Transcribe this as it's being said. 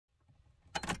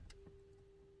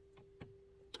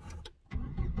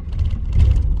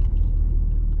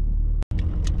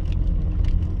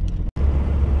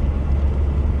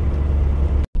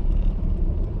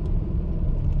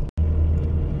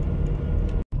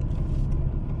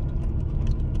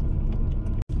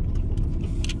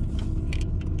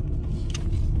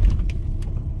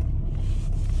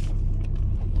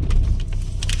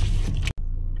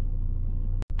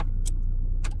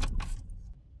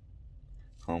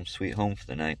home sweet home for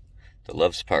the night. The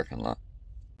Love's parking lot.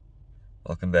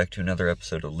 Welcome back to another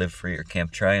episode of Live Free or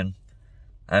Camp Tryin'.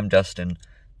 I'm Dustin.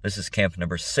 This is camp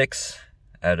number 6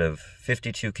 out of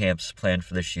 52 camps planned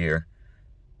for this year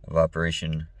of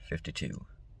Operation 52.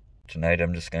 Tonight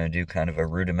I'm just going to do kind of a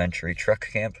rudimentary truck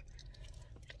camp.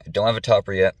 I don't have a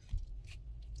topper yet.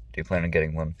 Do plan on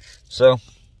getting one. So,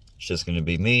 it's just going to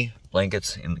be me,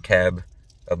 blankets, in the cab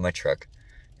of my truck.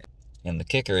 And the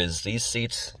kicker is these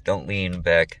seats don't lean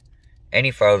back any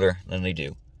farther than they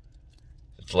do.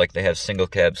 It's like they have single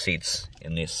cab seats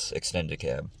in this extended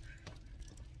cab.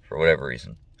 For whatever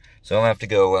reason. So I'm going to have to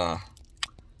go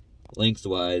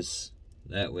lengthwise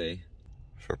that way.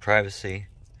 For privacy,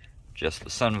 just the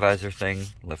sun visor thing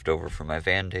left over from my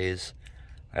van days.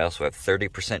 I also have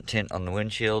 30% tint on the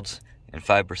windshields and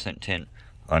 5% tint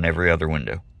on every other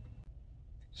window.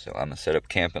 So I'm going to set up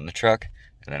camp in the truck,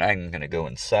 and then I'm going to go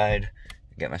inside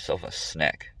and get myself a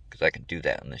snack, because I can do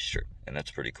that on this trip, and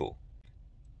that's pretty cool.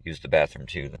 Use the bathroom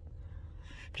too.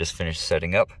 Just finished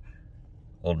setting up.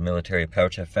 Old military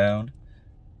pouch I found.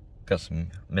 Got some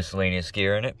miscellaneous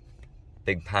gear in it.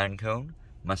 Big pine cone.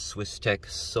 My Swiss Tech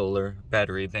solar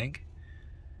battery bank.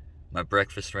 My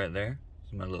breakfast right there.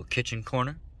 My little kitchen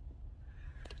corner.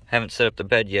 Haven't set up the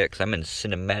bed yet because I'm in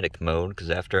cinematic mode, because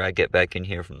after I get back in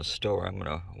here from the store, I'm going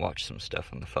to watch some stuff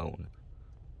on the phone.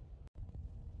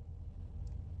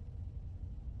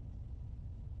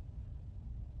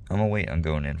 I'm going to wait on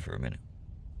going in for a minute.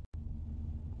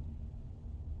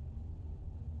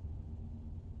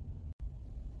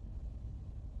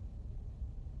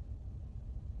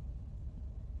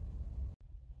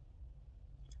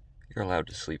 You're allowed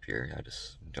to sleep here, I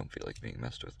just don't feel like being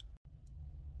messed with.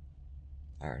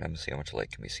 Alright, I'm gonna see how much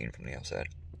light can be seen from the outside.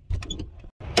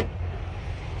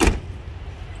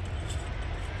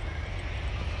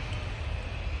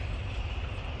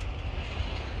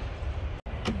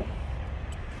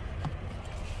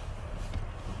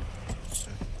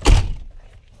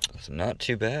 It's not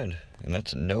too bad, and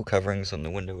that's no coverings on the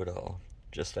window at all.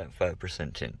 Just that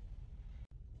 5% tint.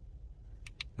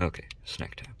 Okay,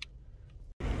 snack time.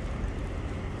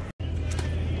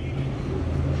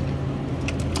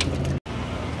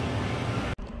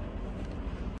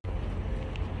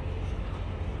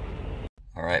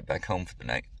 Alright, back home for the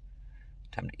night.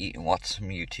 Time to eat and watch some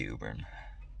YouTube and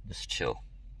just chill.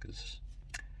 Because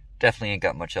definitely ain't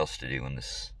got much else to do in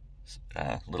this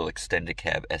little extended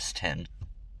cab S10.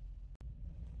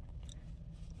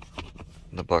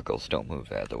 The buckles don't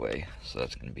move out of the way, so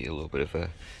that's going to be a little bit of a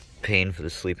pain for the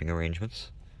sleeping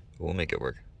arrangements. But we'll make it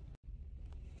work.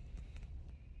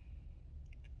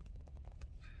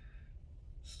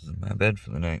 This is my bed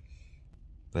for the night.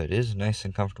 But it is nice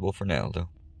and comfortable for now, though.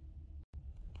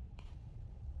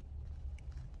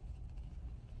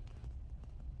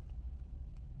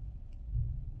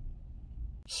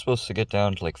 It's supposed to get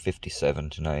down to like 57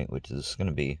 tonight, which is going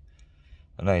to be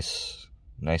a nice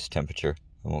temperature.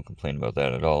 I won't complain about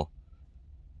that at all.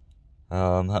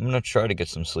 I'm going to try to get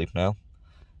some sleep now.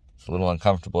 It's a little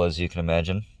uncomfortable, as you can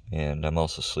imagine, and I'm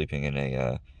also sleeping in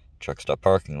a truck stop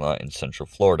parking lot in Central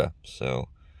Florida, so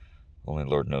only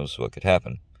Lord knows what could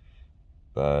happen.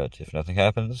 But if nothing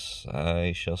happens,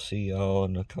 I shall see y'all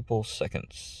in a couple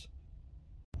seconds.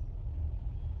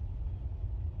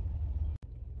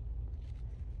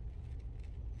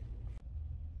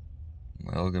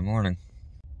 Well, good morning.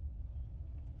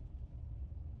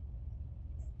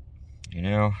 You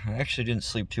know, I actually didn't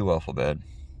sleep too awful bad.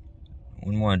 I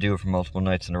wouldn't want to do it for multiple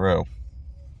nights in a row.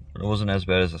 But it wasn't as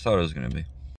bad as I thought it was going to be.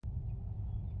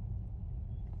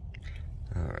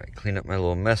 Alright, clean up my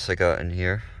little mess I got in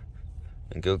here.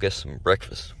 And go get some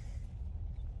breakfast.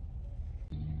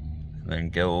 And then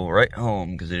go right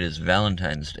home, because it is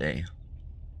Valentine's Day.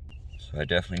 So I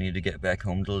definitely need to get back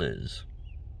home to Liz.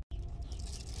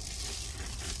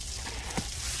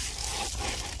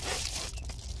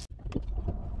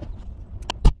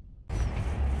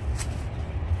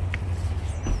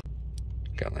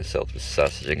 Got myself a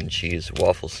sausage, egg, and cheese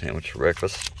waffle sandwich for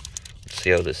breakfast. Let's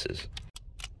see how this is.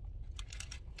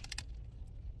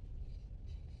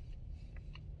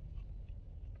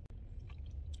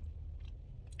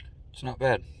 It's not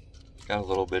bad. Got a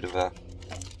little bit of a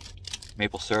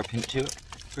maple syrup hint to it.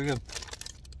 Pretty good.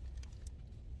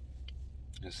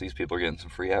 I guess these people are getting some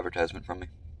free advertisement from me.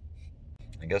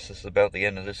 I guess this is about the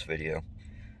end of this video.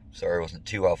 Sorry it wasn't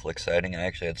too awful exciting. I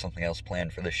actually had something else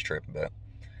planned for this trip, but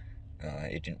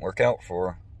it didn't work out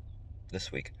for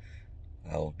this week.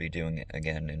 I'll be doing it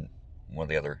again in one of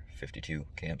the other 52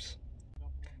 camps.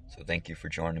 So thank you for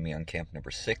joining me on camp number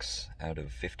 6 out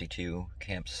of 52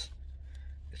 camps.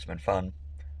 It's been fun.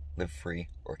 Live free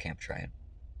or camp tryin'.